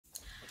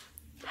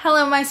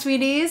Hello my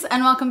sweeties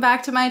and welcome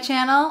back to my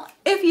channel.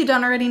 If you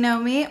don't already know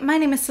me, my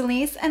name is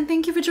Celise and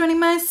thank you for joining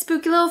my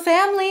spooky little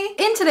family.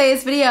 In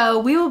today's video,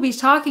 we will be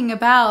talking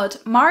about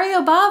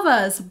Mario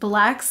Bava's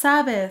Black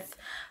Sabbath.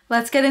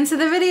 Let's get into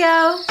the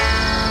video.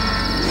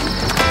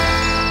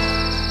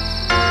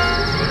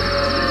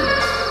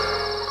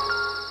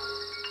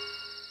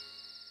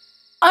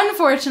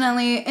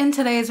 Unfortunately, in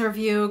today's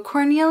review,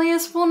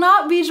 Cornelius will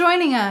not be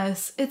joining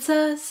us. It's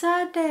a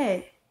sad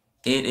day.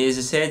 It is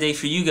a sad day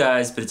for you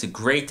guys, but it's a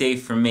great day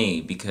for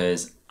me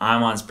because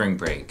I'm on spring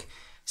break.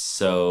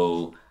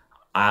 So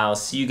I'll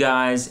see you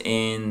guys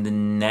in the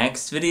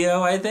next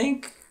video, I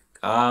think.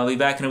 I'll be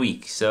back in a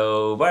week.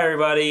 So bye,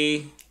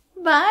 everybody.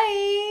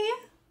 Bye.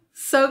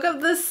 Soak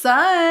up the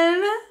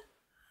sun.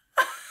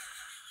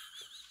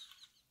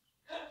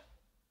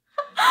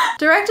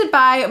 Directed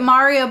by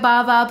Mario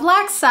Bava,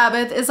 Black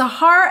Sabbath is a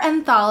horror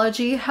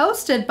anthology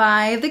hosted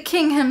by the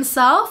king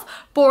himself,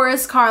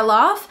 Boris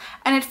Karloff,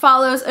 and it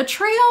follows a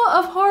trio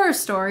of horror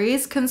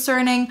stories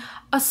concerning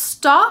a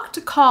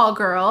stalked call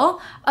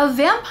girl, a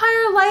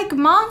vampire-like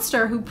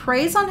monster who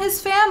preys on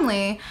his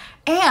family,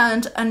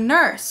 and a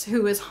nurse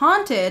who is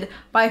haunted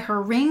by her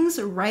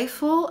ring's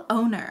rightful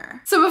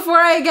owner. So before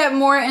I get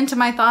more into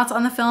my thoughts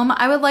on the film,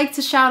 I would like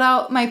to shout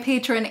out my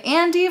patron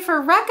Andy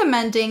for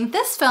recommending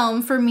this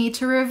film for me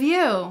to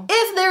review.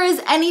 If there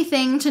is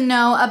anything to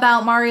know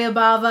about Mario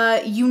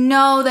Bava, you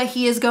know that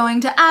he is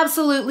going to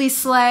absolutely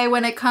slay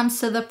when it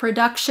comes to the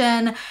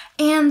production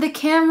and the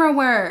camera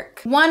work.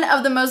 One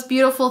of the most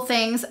beautiful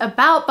things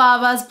about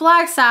Bava's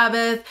Black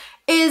Sabbath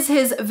is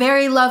his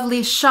very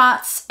lovely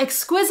shots,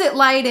 exquisite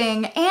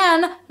lighting,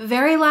 and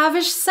very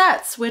lavish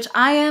sets, which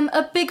I am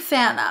a big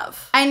fan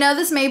of. I know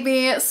this may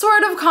be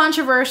sort of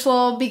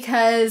controversial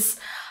because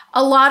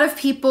a lot of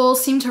people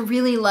seem to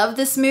really love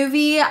this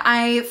movie.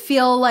 I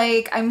feel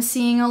like I'm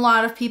seeing a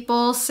lot of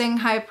people sing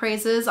high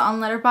praises on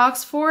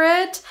Letterboxd for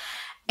it,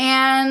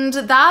 and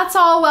that's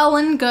all well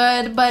and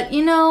good, but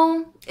you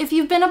know, if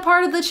you've been a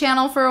part of the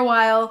channel for a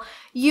while,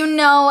 you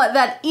know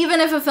that even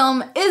if a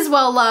film is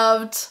well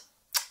loved,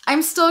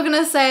 I'm still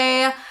gonna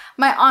say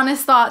my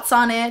honest thoughts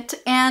on it,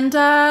 and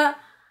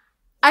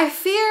I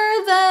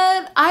fear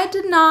that I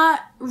did not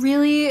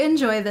really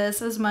enjoy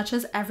this as much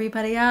as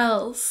everybody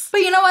else.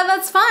 But you know what,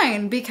 that's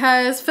fine,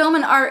 because film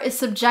and art is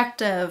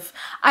subjective.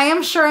 I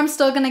am sure I'm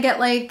still gonna get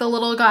like the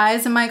little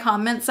guys in my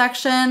comment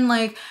section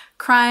like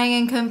crying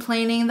and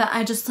complaining that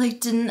I just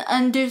like didn't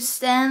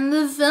understand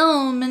the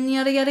film and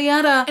yada yada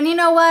yada. And you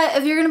know what,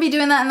 if you're gonna be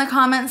doing that in the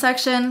comment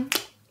section,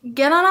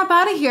 get on up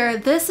out of here.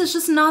 This is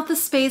just not the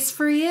space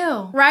for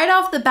you. Right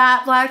off the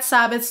bat, Black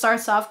Sabbath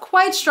starts off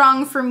quite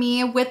strong for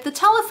me with the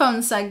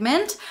telephone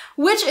segment,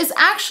 which is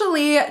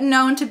actually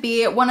known to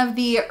be one of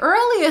the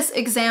earliest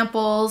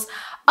examples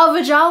of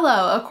a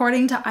giallo,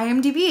 according to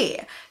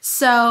IMDb.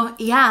 So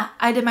yeah,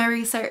 I did my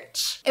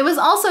research. It was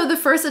also the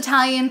first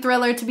Italian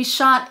thriller to be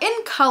shot in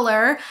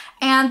color,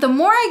 and the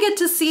more I get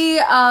to see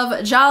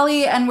of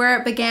gialli and where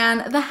it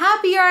began, the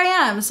happier I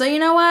am. So you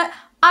know what?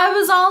 I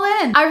was all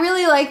in. I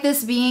really like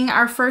this being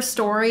our first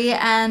story,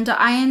 and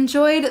I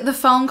enjoyed the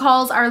phone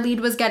calls our lead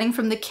was getting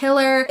from the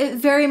killer. It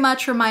very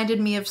much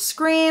reminded me of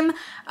Scream,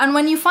 and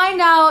when you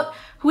find out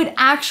who it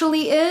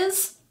actually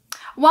is,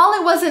 while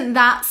it wasn't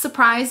that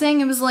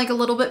surprising, it was like a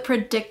little bit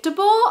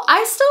predictable,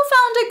 I still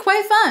found it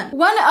quite fun.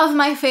 One of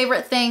my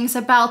favorite things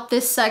about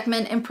this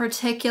segment in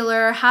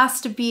particular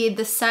has to be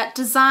the set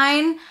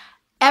design.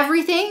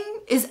 Everything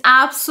is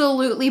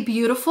absolutely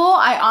beautiful.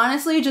 I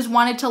honestly just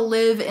wanted to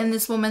live in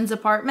this woman's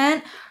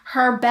apartment.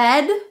 Her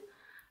bed,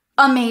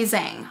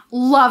 amazing.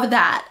 Love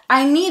that.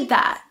 I need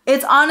that.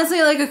 It's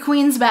honestly like a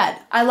queen's bed.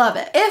 I love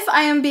it. If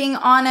I am being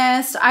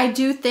honest, I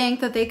do think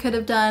that they could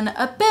have done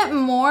a bit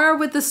more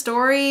with the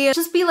story.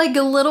 Just be like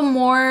a little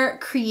more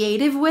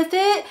creative with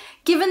it,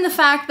 given the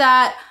fact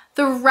that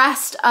the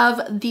rest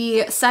of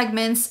the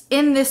segments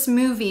in this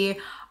movie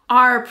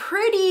are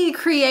pretty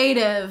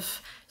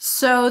creative.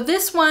 So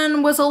this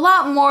one was a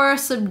lot more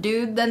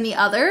subdued than the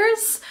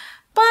others,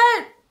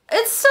 but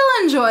it's still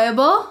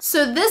enjoyable.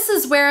 So this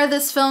is where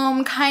this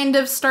film kind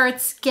of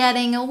starts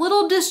getting a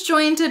little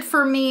disjointed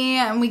for me,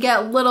 and we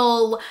get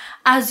little,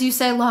 as you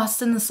say,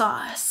 lost in the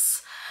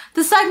sauce.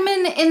 The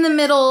segment in the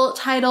middle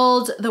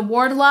titled The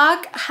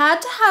Wardlock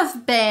had to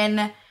have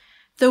been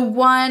the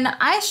one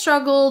I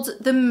struggled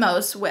the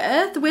most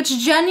with, which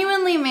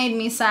genuinely made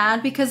me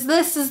sad because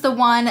this is the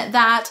one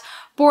that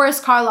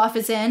Boris Karloff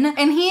is in,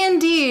 and he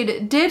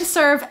indeed did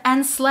serve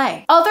and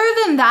slay. Other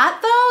than that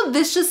though,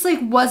 this just like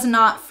was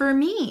not for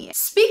me.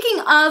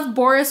 Speaking of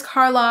Boris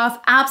Karloff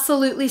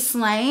absolutely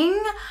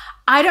slaying,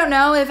 I don't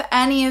know if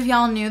any of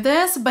y'all knew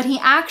this, but he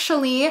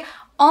actually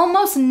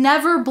almost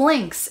never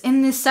blinks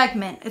in this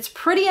segment. It's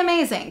pretty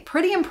amazing,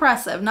 pretty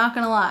impressive, not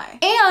gonna lie.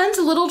 And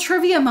a little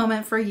trivia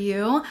moment for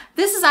you,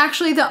 this is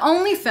actually the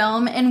only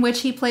film in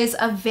which he plays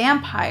a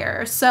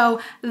vampire, so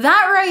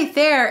that right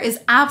there is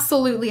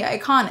absolutely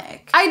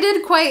iconic. I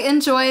did quite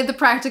enjoy the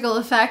practical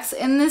effects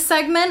in this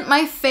segment,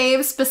 my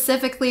fave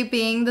specifically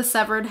being the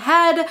severed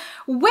head,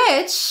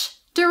 which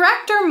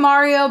Director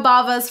Mario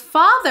Bava's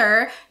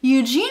father,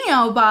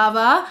 Eugenio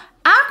Bava,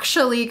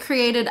 actually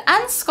created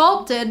and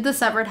sculpted the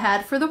severed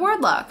head for the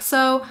wordlock.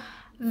 So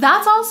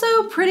that's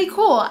also pretty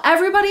cool.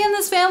 Everybody in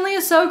this family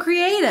is so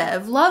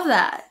creative. Love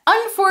that.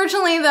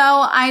 Unfortunately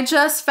though, I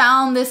just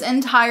found this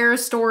entire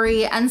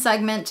story and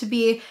segment to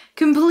be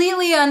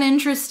completely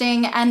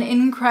uninteresting and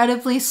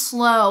incredibly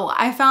slow.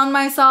 I found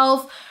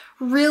myself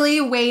really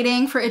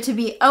waiting for it to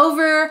be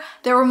over.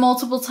 There were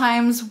multiple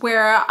times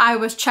where I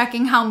was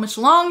checking how much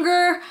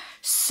longer.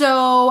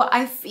 So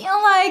I feel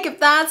like if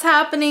that's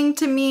happening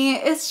to me,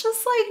 it's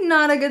just like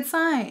not a good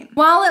sign.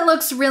 While it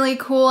looks really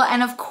cool,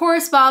 and of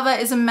course Bava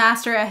is a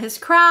master at his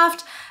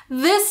craft,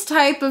 this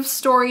type of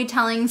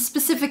storytelling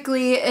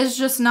specifically is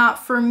just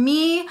not for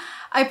me.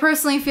 I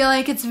personally feel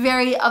like it's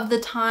very of the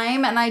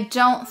time, and I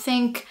don't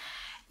think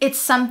it's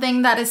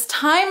something that is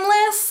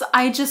timeless.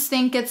 I just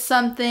think it's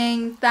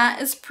something that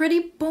is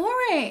pretty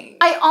boring.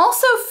 I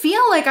also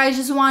feel like I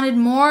just wanted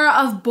more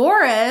of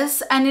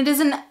Boris, and it is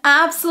an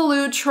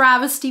absolute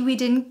travesty we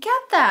didn't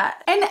get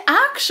that. And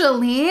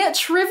actually,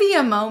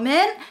 trivia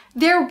moment,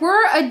 there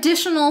were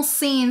additional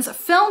scenes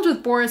filmed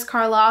with Boris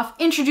Karloff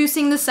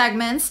introducing the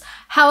segments.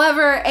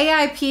 However,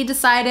 AIP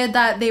decided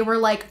that they were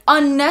like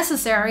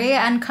unnecessary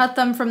and cut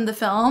them from the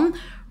film.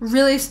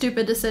 Really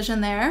stupid decision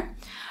there.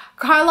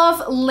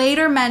 Karloff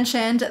later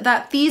mentioned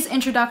that these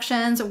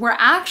introductions were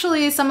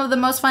actually some of the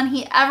most fun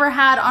he ever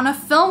had on a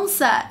film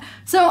set.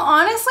 So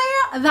honestly,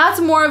 that's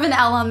more of an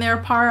L on their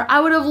part.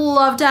 I would have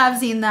loved to have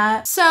seen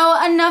that.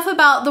 So enough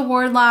about the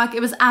wordlock.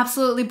 It was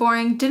absolutely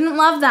boring. Didn't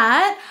love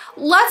that.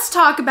 Let's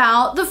talk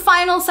about the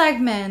final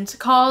segment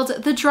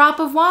called The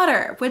Drop of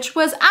Water, which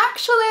was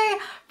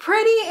actually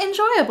pretty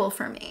enjoyable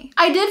for me.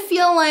 I did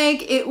feel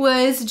like it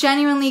was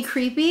genuinely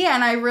creepy,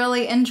 and I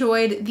really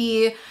enjoyed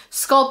the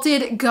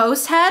sculpted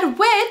ghost head,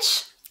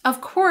 which,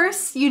 of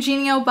course,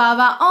 Eugenio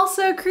Bava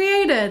also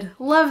created.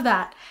 Love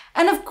that.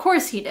 And of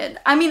course he did.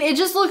 I mean, it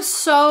just looks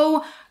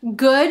so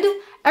good.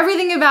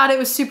 Everything about it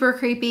was super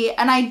creepy,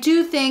 and I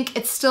do think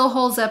it still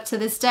holds up to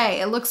this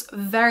day. It looks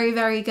very,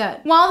 very good.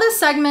 While this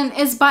segment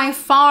is by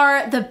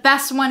far the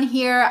best one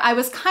here, I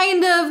was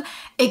kind of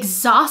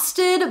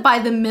exhausted by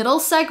the middle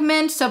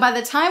segment. So by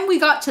the time we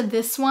got to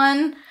this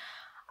one,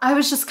 I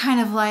was just kind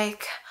of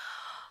like,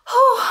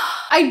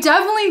 I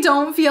definitely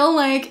don't feel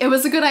like it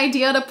was a good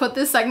idea to put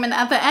this segment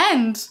at the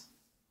end.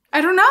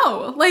 I don't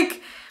know.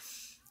 Like,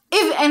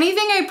 if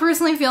anything, I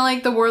personally feel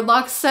like the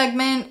wordlock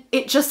segment,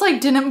 it just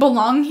like didn't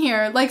belong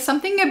here. Like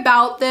something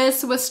about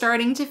this was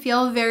starting to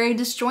feel very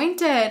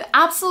disjointed.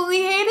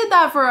 Absolutely hated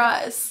that for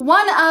us.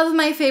 One of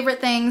my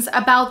favorite things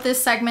about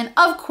this segment,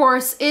 of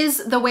course, is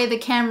the way the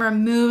camera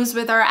moves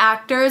with our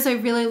actors. I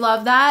really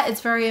love that.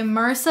 It's very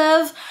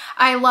immersive.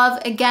 I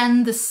love,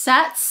 again, the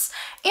sets.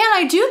 And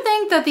I do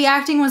think that the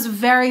acting was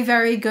very,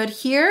 very good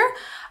here.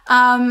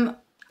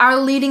 Our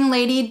leading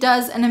lady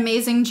does an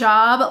amazing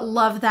job.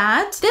 Love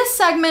that. This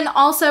segment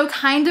also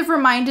kind of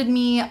reminded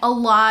me a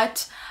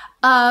lot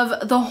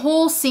of the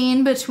whole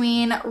scene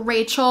between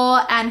Rachel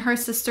and her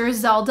sister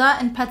Zelda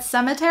in Pet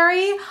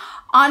Sematary.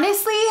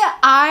 Honestly,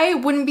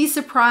 I wouldn't be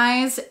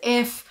surprised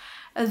if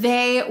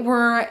they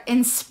were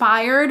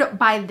inspired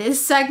by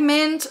this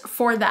segment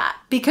for that,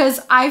 because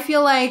I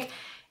feel like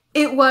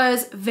it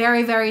was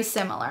very, very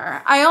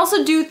similar. I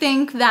also do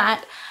think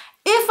that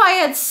if I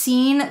had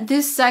seen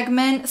this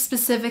segment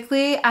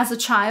specifically as a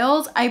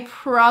child, I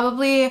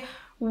probably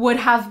would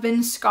have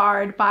been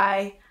scarred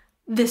by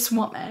this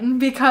woman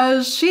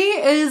because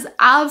she is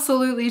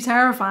absolutely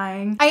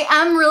terrifying. I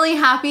am really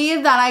happy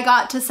that I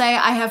got to say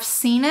I have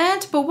seen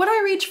it, but would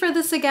I reach for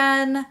this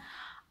again?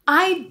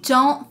 I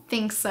don't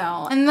think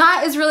so. And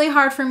that is really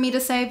hard for me to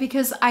say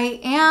because I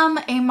am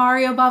a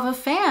Mario Bava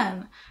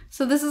fan.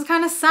 So this is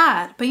kind of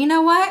sad, but you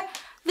know what?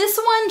 This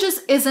one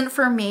just isn't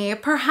for me.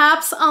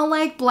 Perhaps I'll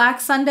like Black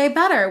Sunday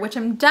better, which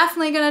I'm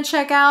definitely gonna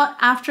check out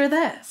after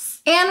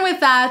this. And with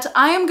that,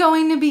 I am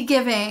going to be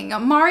giving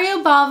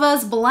Mario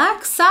Bava's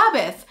Black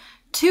Sabbath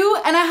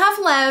 2.5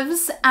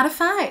 levs out of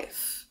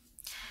 5.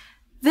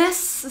 This,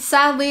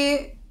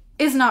 sadly,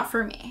 is not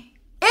for me.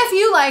 If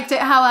you liked it,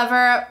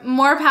 however,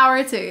 more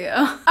power to you.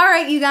 All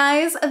right, you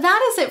guys,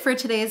 that is it for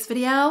today's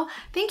video.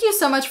 Thank you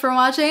so much for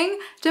watching.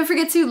 Don't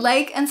forget to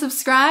like and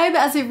subscribe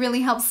as it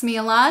really helps me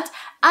a lot.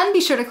 And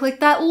be sure to click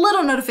that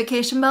little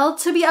notification bell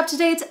to be up to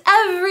date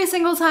every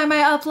single time I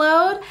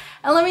upload.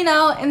 And let me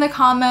know in the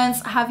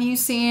comments, have you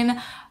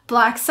seen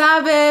Black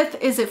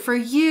Sabbath? Is it for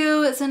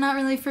you? Is it not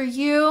really for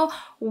you?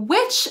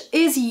 Which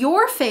is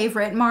your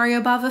favorite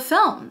Mario Bava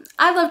film?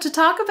 I'd love to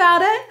talk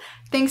about it.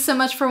 Thanks so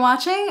much for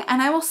watching,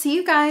 and I will see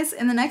you guys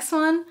in the next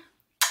one.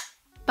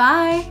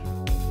 Bye!